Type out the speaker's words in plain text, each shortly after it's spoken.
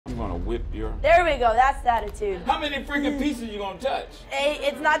gonna whip your... There we go. That's the attitude. How many freaking pieces you gonna touch? Hey,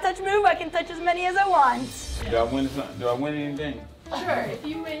 it's not touch move. I can touch as many as I want. Do I win something? Do I win anything? Sure. If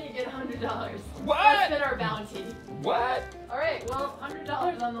you win, you get $100. What? Let's fit our bounty. What? All right. Well,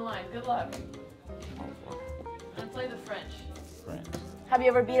 $100 on the line. Good luck. And play the French. French. Have you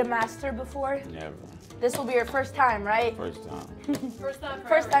ever beat a master before? Never. This will be your first time, right? First time. First time for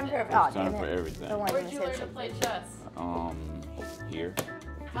First time for everything. First time for everything. Where'd you learn to play chess? Here.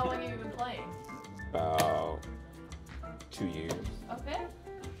 How long have you been playing? About 2 years. Okay.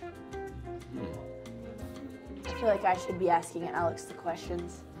 I feel like I should be asking Alex the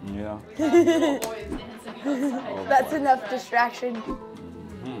questions. Yeah. Little boys dancing outside. That's enough distraction.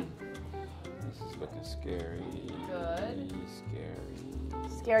 This is looking scary. Good. Scary.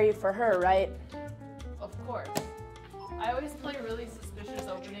 Scary for her, right? Of course. I always play really suspicious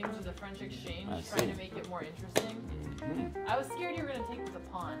openings with the French exchange, trying to make it more interesting. I was scared you were going to take with a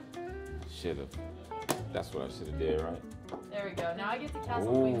pawn. Should've. That's what I should've did, right? There we go. Now I get to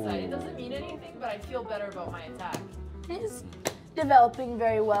castle queenside. It doesn't mean anything, but I feel better about my attack. He's developing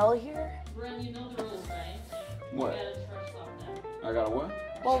very well here. Ren, you know the rules, right? What? You gotta first off now. I got a what?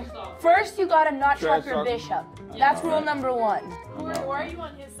 Well, first you gotta not Trash trap your talk. bishop. That's rule number 1. Why are you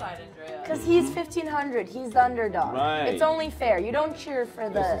on his side, Andrea? Because he's 1500, he's the underdog. Right. It's only fair. You don't cheer for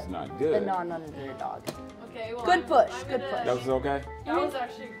This the is not good. non-underdog. Okay, well, Good push, I'm good gonna- push. That was okay? That was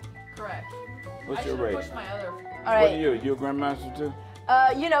actually correct. What's I your should have rate? pushed my other. All What right. are you? You a grandmaster too?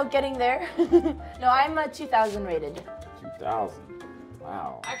 You know, getting there. No, I'm a 2000 rated. 2000.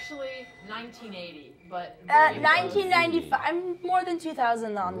 Wow. Actually, 1980, but. very close. 1995. I'm more than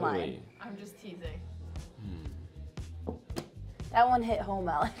 2000 online. Really? I'm just teasing. That one hit home,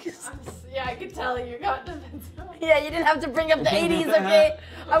 Alex. Yeah, I could tell you got defensive. Yeah, you didn't have to bring up the 80s, okay?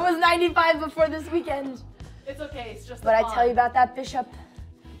 I was 95 before this weekend. It's okay, it's just. But a I pawn. tell you about that bishop.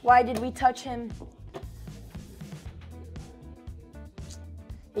 Why did we touch him?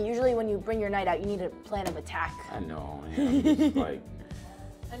 Usually when you bring your knight out, you need a plan of attack. I know, man. I'm just like,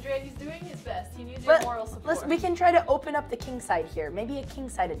 Andrea, he's doing his best. He needs your But moral support. we can try to open up the king side here. Maybe a king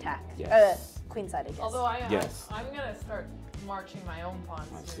side attack. Yes. Queen side, I guess. Although Yes. I'm gonna start marching my own pawns.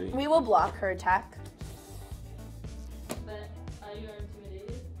 I here. see. We will block her attack. But are you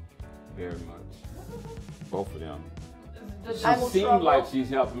intimidated? Very much. Both of them. The She double seemed trouble. like she's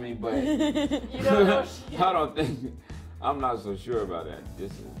helping me, but You don't know she. I don't think. I'm not so sure about that.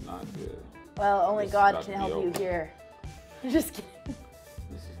 This is not good. Well, only This is God about can to be help you over. here. Just kidding.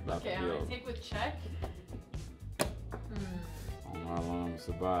 This is about Okay, to I'm be gonna over. take with check. I don't know how long I'm gonna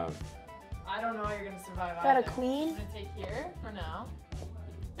survive. I don't know how you're gonna survive. Got a either. queen? I'm gonna take here for now,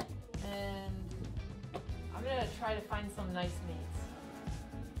 and I'm gonna try to find some nice mates.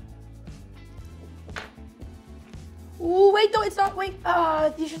 Ooh, wait, though, it's not. Wait.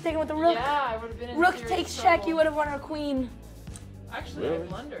 You should take it with the rook. Yeah, I would have been in Rook serious takes trouble. check, you would have won her queen. Actually, Really? I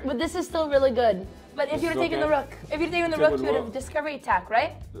blundered. But this is still really good. But if This you'd have is taken the okay? rook, if you'd taken the Take rook, with you the would have rook. discovery attack,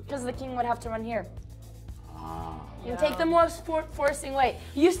 right? Because the king would have to run here. Ah. You take the more forcing way.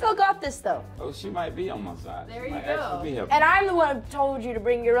 You still got this, though. Oh, she might be on my side. There She you might go. actually be helping. And I'm the one who told you to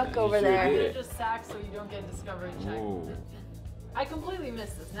bring your rook Yeah, you over sure there. I'm did. gonna just sack so you don't get discovery check. Ooh. I completely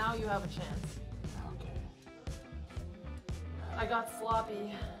missed this. Now you have a chance. Okay. I got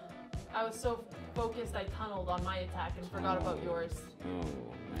sloppy. I was so focused I tunneled on my attack and forgot about yours.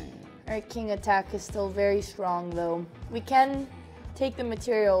 Oh man. Our king attack is still very strong, though. We can take the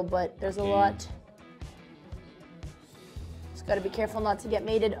material, but there's a lot. Just gotta be careful not to get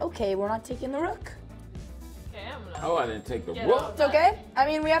mated. Okay, we're not taking the rook. Okay, I'm gonna. Oh, I didn't take the Get rook. out. It's okay. I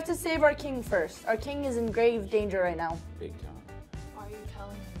mean, we have to save our king first. Our king is in grave danger right now. Big time. Are you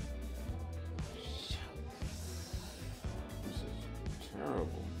telling me? This is terrible.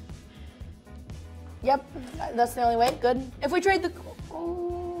 Yep, that's the only way. Good. If we trade the...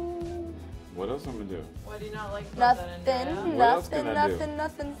 Oh, What else I'm gonna do? What do you not like about nothing, that, Andrea? What else can nothing, I do? nothing,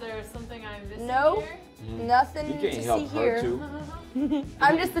 nothing. Is there something I'm missing No. here? Nothing You can't to help see her here. too.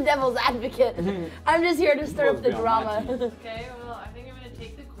 I'm just the devil's advocate. I'm just here to stir up supposed the to be on my drama. Okay, well, I think I'm gonna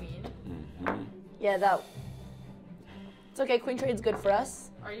take the queen. Mhm. Yeah, that... It's okay, queen trade's good for us.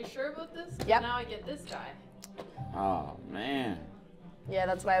 Are you sure about this? 'Cause Yep. Now I get this guy. Oh man. Yeah,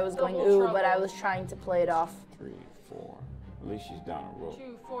 that's why I was going Double ooh, but I trouble. was trying to play it off. 3, 4. At least she's down a rope.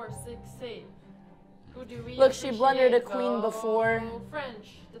 2, 4, 6, 8. Who do we Look, she blundered a appreciate? queen Go before.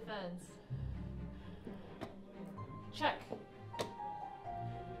 French defense. Check.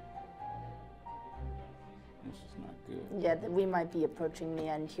 This is not good. Yeah, we might be approaching the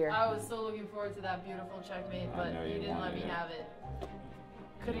end here. I was so looking forward to that beautiful checkmate, I but know you you didn't let wanted me it. have it.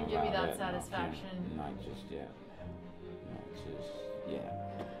 Couldn't Don't give me allow that no, satisfaction. Not just yet. Not just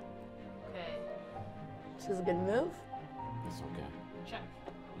yet. This is a good move. It's okay. Check.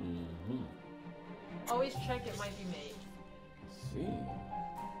 Mm-hmm. Always check, it might be mate. See.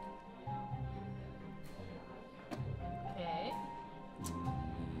 Okay.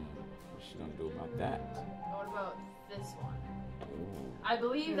 What's she gonna do about that? What about this one? Ooh. I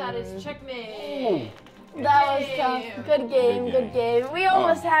believe that is checkmate. That was tough. Good game, good game. We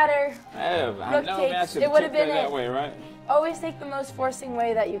almost had her. I Rook know, takes. man. I should It would have been that it. way, right? Always take the most forcing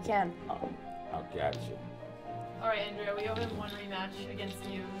way that you can. Oh, I got you. Alright, Andrea, we owe him one rematch against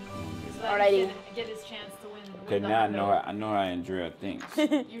you. So that Alrighty. he can get his chance to win. Okay, win the now hundo. I know how Andrea thinks.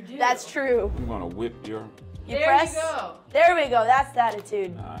 You do. That's true. I'm gonna whip your. You There press. you go. There we go. That's the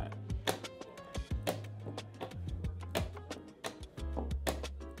attitude. All right.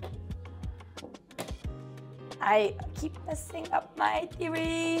 I keep messing up my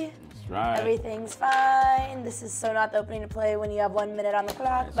theory. That's right. Everything's fine. This is so not the opening to play when you have 1 minute on the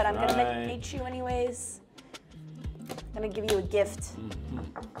clock, That's but I'm gonna right. mate you anyways. I'm gonna give you a gift.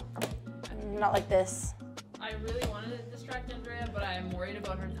 Not like this. I really wanted to distract Andrea, but I am worried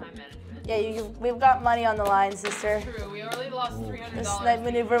about her time management. Yeah, we've got money on the line, sister. True, we already lost $300. This snipe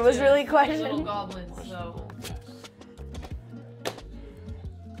maneuver was to really three questioned. little goblins, so.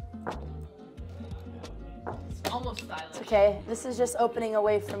 It's almost stylish. It's okay. This is just opening a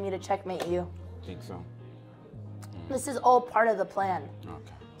way for me to checkmate you. Think so? This is all part of the plan. Okay.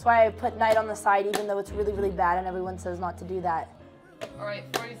 That's why I put knight on the side, even though it's really, really bad, and everyone says not to do that. Alright,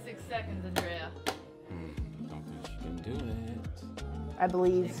 46 seconds, Andrea. Don't think she can do it. I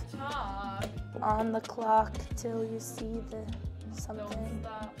believe. Talk. On the clock till you see the Don't something.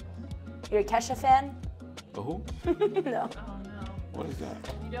 stop. You're a Kesha fan? A who? No. Oh no. What is that?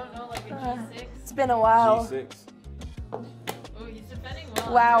 You don't know like a G6? It's been a while. G6. Oh, he's defending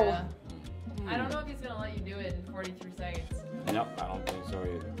well. Wow. Andrea. I don't know if he's gonna let you do it in 43 seconds. Nope, I don't think so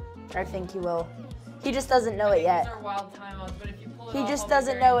either. I think he will. He just doesn't know it These yet. are wild timeouts, but if you pull it He off, just I'll be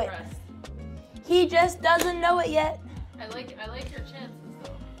doesn't very know it. impressed. He just doesn't know it yet. I like your chances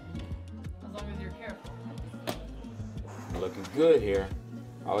though, as long as you're careful. Looking good here.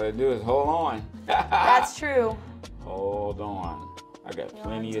 All I do is hold on. That's true. Hold on. I got You're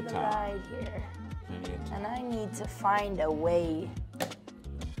plenty onto of the time. ride here. Plenty of time. And I need to find a way.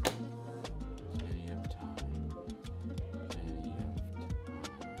 Plenty of time. Plenty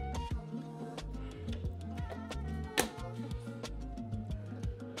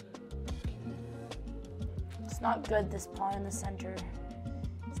It's not good, this pawn in the center.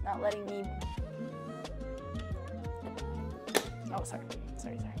 It's not letting me... Oh, sorry.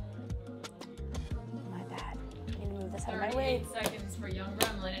 Sorry. My bad. I need to move this out of my way. 38 seconds for young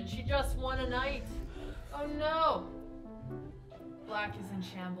Gremlin, and she just won a knight. Oh no! Black is in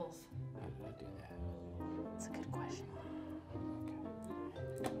shambles. How did I do that? That's a good question.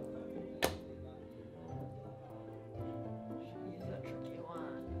 She's a tricky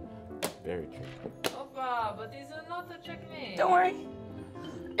one. Very tricky. Opa, but these are not the checkmate. Don't worry.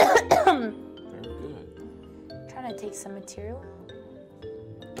 Very good. Trying to take some material.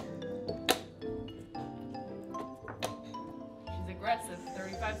 She's aggressive.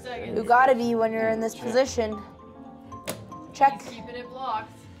 35 seconds. You gotta be when you're in this position. Check. He's keeping it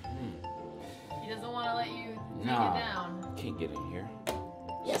blocked. He doesn't want to let you take Nah. it down. Can't get in here.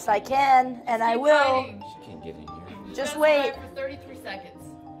 Yes, I can, and I Keep will. fighting. She can't get in here. You Just gotta wait. survive for 33 seconds.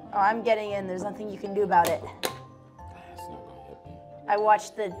 Oh, I'm getting in. There's nothing you can do about it. That's not gonna help you. I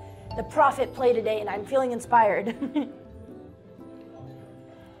watched the Prophet play today, and I'm feeling inspired.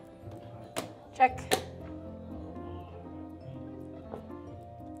 Check.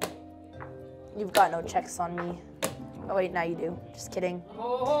 You've got no checks on me. Oh wait, now you do. Just kidding.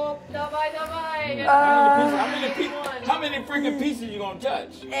 Oh, dabei. How many freaking pieces you gonna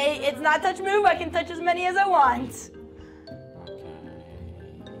touch? Hey, it's not touch move. I can touch as many as I want.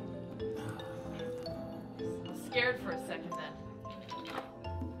 Scared for a second then.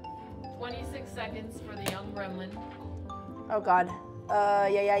 26 seconds for the young gremlin. Oh God.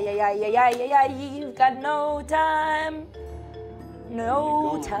 Yeah. You've got no time.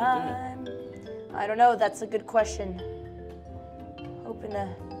 No time. I don't know. That's a good question. Hoping to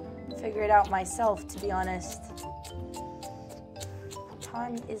figure it out myself, to be honest.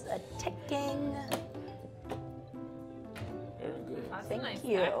 Time is a ticking. Very good. That's Thank a nice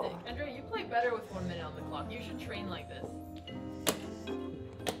you. tactic. Andrea, you play better with 1 minute on the clock. You should train like this.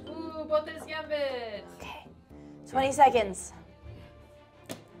 Ooh, Botez gambit. Okay. 20 seconds.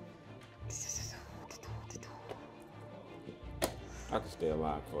 I can stay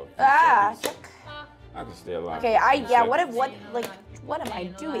alive for a few Ah, seconds. check. I can stay alive. Okay, for a few seconds. what am I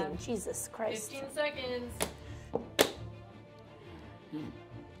doing? Jesus Christ. 15 seconds. Okay.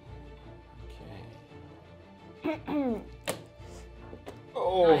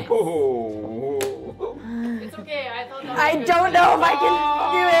 Oh. It's okay. I thought that was I good. don't know if I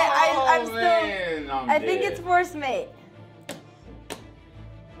can do it. I'm still. Man, I'm I think dead. it's force mate.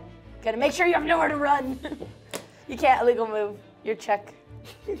 Gotta make sure you have nowhere to run. You can't illegal move. Your check.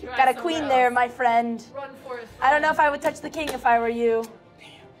 Try Got a somewhere queen else. there, my friend. Run, Forrest. I don't know if I would touch the king if I were you.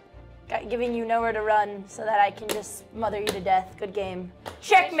 Giving you nowhere to run so that I can just smother you to death. Good game.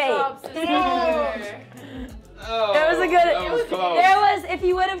 Checkmate. Oh, That was a good. that was close. There was. If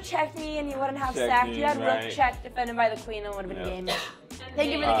you would have checked me and you wouldn't have Checked sacked, me, you had right. rook check defended by the queen and would have been Yep. game.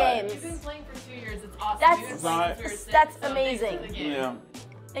 Thank you for the Alright. You've been games. playing for 2 years. It's awesome. That's- You've been playing since we were six, that's so thanks amazing. for the game. Yeah.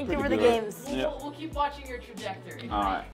 Thank you Pretty for the good. games. We'll keep watching your trajectory. All right.